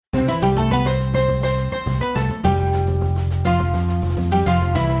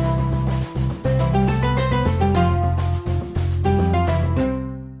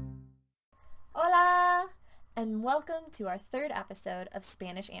welcome to our third episode of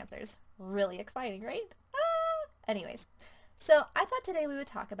Spanish Answers. Really exciting, right? Anyways, so I thought today we would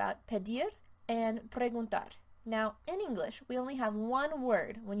talk about pedir and preguntar. Now, in English, we only have one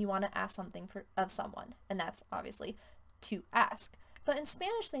word when you want to ask something of someone, and that's obviously to ask. But in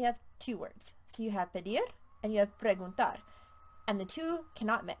Spanish, they have two words. So you have pedir and you have preguntar, and the two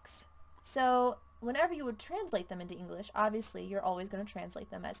cannot mix. So whenever you would translate them into English, obviously you're always going to translate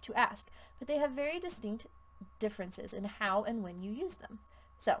them as to ask, but they have very distinct differences in how and when you use them.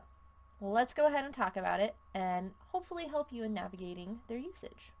 So let's go ahead and talk about it and hopefully help you in navigating their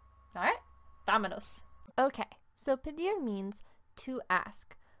usage. All right, vámonos. Okay, so pedir means to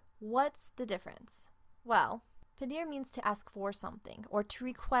ask. What's the difference? Well, pedir means to ask for something or to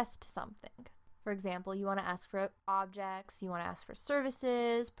request something. For example, you want to ask for objects, you want to ask for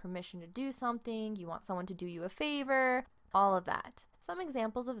services, permission to do something, you want someone to do you a favor, all of that. Some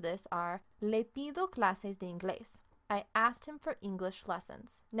examples of this are, le pido clases de inglés. I asked him for English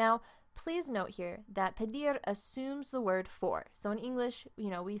lessons. Now, please note here that pedir assumes the word for. So in English,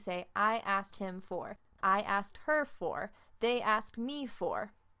 we say, I asked him for, I asked her for, they asked me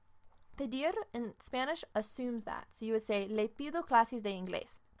for. Pedir in Spanish assumes that. So you would say, le pido clases de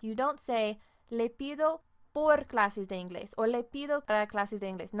inglés. You don't say, le pido por clases de inglés or le pido para clases de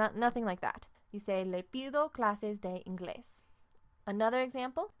inglés. Nothing like that. You say, le pido clases de inglés. Another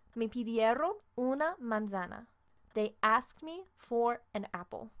example, me pidieron una manzana. They asked me for an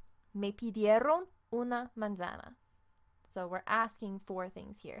apple. Me pidieron una manzana. So we're asking for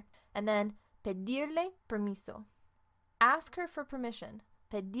things here. And then, pedirle permiso. Ask her for permission.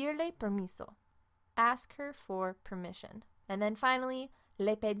 Pedirle permiso. Ask her for permission. And then finally,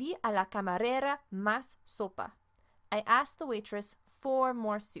 le pedí a la camarera más sopa. I asked the waitress for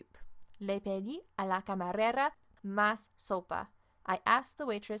more soup. Le pedí a la camarera más sopa. I asked the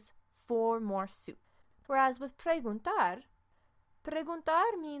waitress for more soup. Whereas with preguntar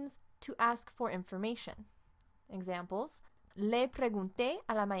means to ask for information. Examples, le pregunté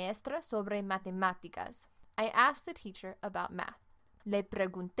a la maestra sobre matemáticas. I asked the teacher about math. Le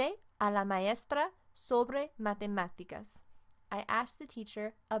pregunté a la maestra sobre matemáticas. I asked the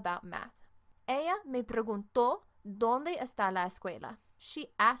teacher about math. Ella me preguntó dónde está la escuela. She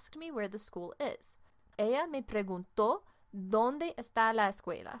asked me where the school is. Ella me preguntó dónde está la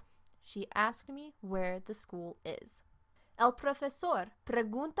escuela. She asked me where the school is. El profesor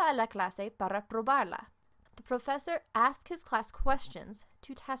pregunta a la clase para probarla. The professor asks his class questions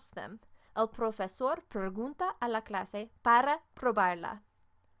to test them. El profesor pregunta a la clase para probarla.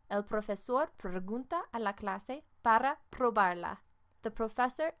 El profesor pregunta a la clase para probarla. The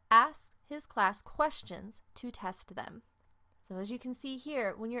professor asks his class questions to test them. So as you can see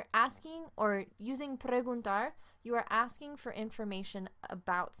here, when you're asking or using preguntar, you are asking for information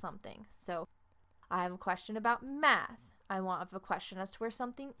about something. So I have a question about math. I want a question as to where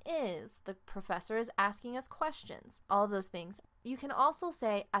something is. The professor is asking us questions. All those things. You can also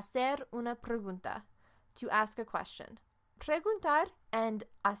say hacer una pregunta, to ask a question. Preguntar and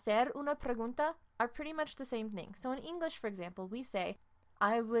hacer una pregunta are pretty much the same thing. So in English, for example, we say,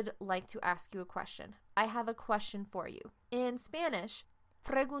 I would like to ask you a question. I have a question for you. In Spanish,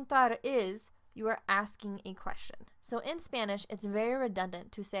 preguntar is you are asking a question. So in Spanish, it's very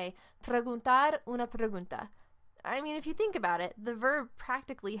redundant to say preguntar una pregunta. I mean, if you think about it, the verb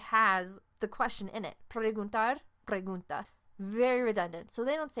practically has the question in it. Preguntar, pregunta. Very redundant. So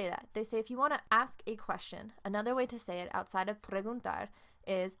they don't say that. They say if you want to ask a question, another way to say it outside of preguntar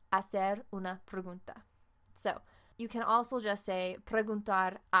is hacer una pregunta. So you can also just say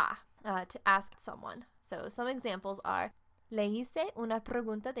preguntar to ask someone. So some examples are, le hice una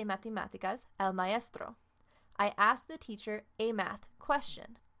pregunta de matemáticas al maestro. I asked the teacher a math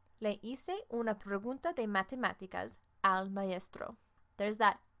question. Le hice una pregunta de matemáticas al maestro. There's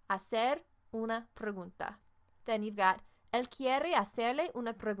that hacer una pregunta. Then you've got él quiere hacerle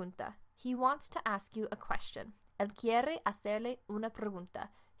una pregunta. He wants to ask you a question. Él quiere hacerle una pregunta.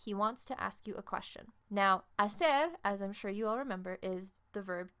 He wants to ask you a question. Now, hacer, as I'm sure you all remember, is the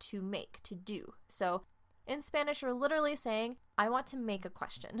verb to make, to do. So in Spanish, you're literally saying, I want to make a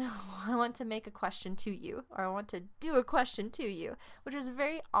question. I want to make a question to you, or I want to do a question to you, which is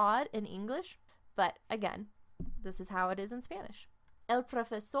very odd in English, but again, this is how it is in Spanish. El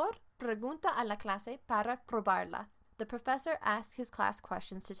profesor pregunta a la clase para probarla. The professor asks his class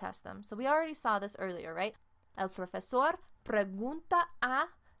questions to test them. So we already saw this earlier, right? El profesor pregunta a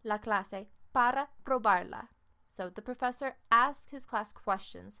la clase para probarla. So the professor asks his class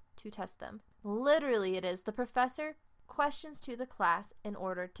questions to test them. Literally, it is the professor questions to the class in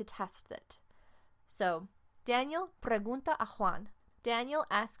order to test it. So Daniel pregunta a Juan. Daniel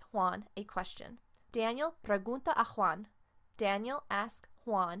asks Juan a question. Daniel pregunta a Juan. Daniel asks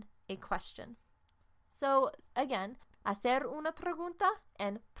Juan a question. So again, hacer una pregunta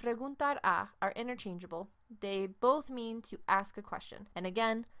and preguntar a are interchangeable. They both mean to ask a question. And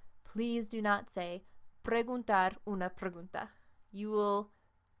again, please do not say preguntar una pregunta. You will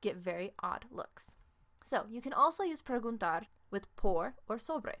get very odd looks. So you can also use preguntar with por or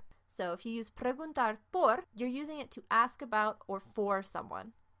sobre. So if you use preguntar por, you're using it to ask about or for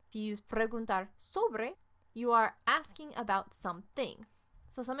someone. If you use preguntar sobre, you are asking about something.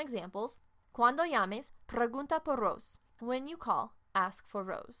 So some examples. Cuando llames, pregunta por Rose. When you call, ask for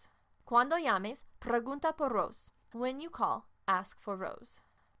Rose. Cuando llames, pregunta por Rose. When you call, ask for Rose.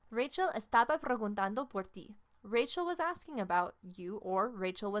 Rachel estaba preguntando por ti. Rachel was asking about you, or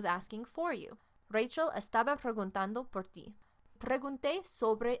Rachel was asking for you. Rachel estaba preguntando por ti. Pregunté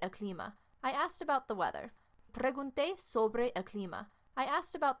sobre el clima. I asked about the weather. Pregunté sobre el clima. I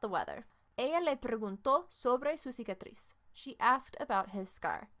asked about the weather. Ella le preguntó sobre su cicatriz. She asked about his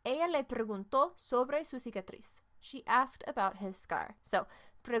scar. Ella le preguntó sobre su cicatriz. She asked about his scar. So,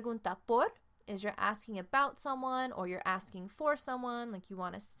 pregunta por is you're asking about someone or you're asking for someone, like you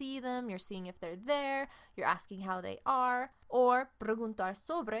want to see them, you're seeing if they're there, you're asking how they are. Or preguntar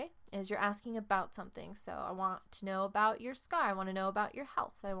sobre is you're asking about something. So I want to know about your scar, I want to know about your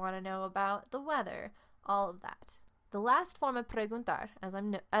health, I want to know about the weather, all of that. The last form of preguntar,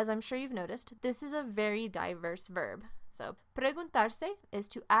 as I'm sure you've noticed, this is a very diverse verb. So preguntarse is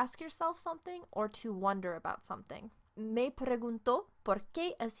to ask yourself something or to wonder about something. Me preguntó por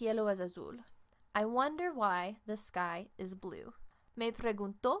qué el cielo es azul. I wonder why the sky is blue. Me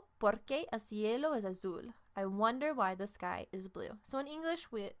preguntó por qué el cielo es azul. I wonder why the sky is blue. So in English,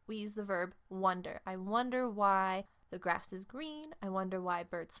 we use the verb wonder. I wonder why the grass is green. I wonder why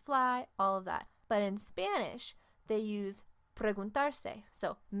birds fly, all of that. But in Spanish, they use preguntarse.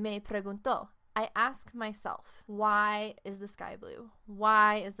 So, me preguntó. I ask myself, why is the sky blue?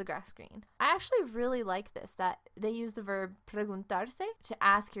 Why is the grass green? I actually really like this, that they use the verb preguntarse to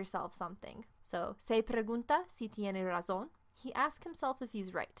ask yourself something. So, se pregunta si tiene razón. He asks himself if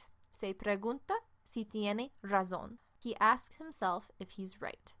he's right. Se pregunta si tiene razón. He asks himself if he's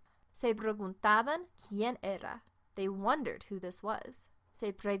right. Se preguntaban quién era. They wondered who this was.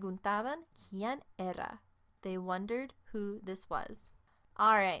 Se preguntaban quién era. They wondered who this was.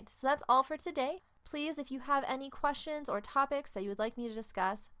 All right, so that's all for today. Please, if you have any questions or topics that you would like me to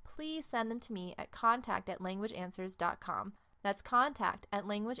discuss, please send them to me at contact@languageanswers.com. That's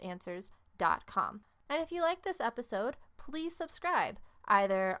contact@languageanswers.com. And if you like this episode, please subscribe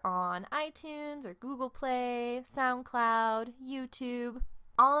either on iTunes or Google Play, SoundCloud, YouTube,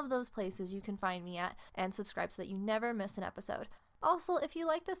 all of those places you can find me at, and subscribe so that you never miss an episode. Also, if you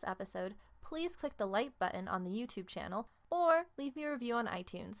like this episode, please click the like button on the YouTube channel or leave me a review on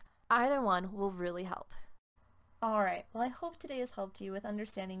iTunes. Either one will really help. Alright, well I hope today has helped you with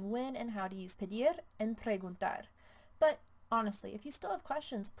understanding when and how to use pedir and preguntar. But honestly, if you still have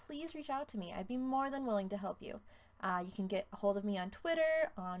questions, please reach out to me. I'd be more than willing to help you. You can get a hold of me on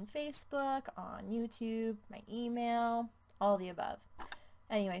Twitter, on Facebook, on YouTube, my email, all the above.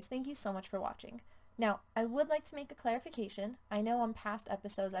 Anyways, thank you so much for watching. Now, I would like to make a clarification. I know on past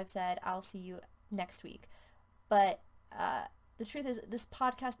episodes I've said I'll see you next week, but the truth is this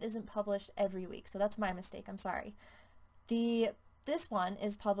podcast isn't published every week, so that's my mistake. I'm sorry. This one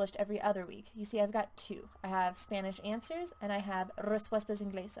is published every other week. You see, I've got two. I have Spanish Answers and I have Respuestas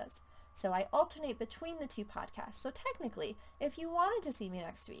Inglesas. So I alternate between the two podcasts. So technically, if you wanted to see me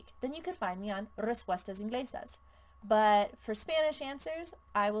next week, then you could find me on Respuestas Inglesas. But for Spanish Answers,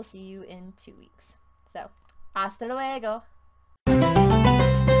 I will see you in 2 weeks. So, hasta luego!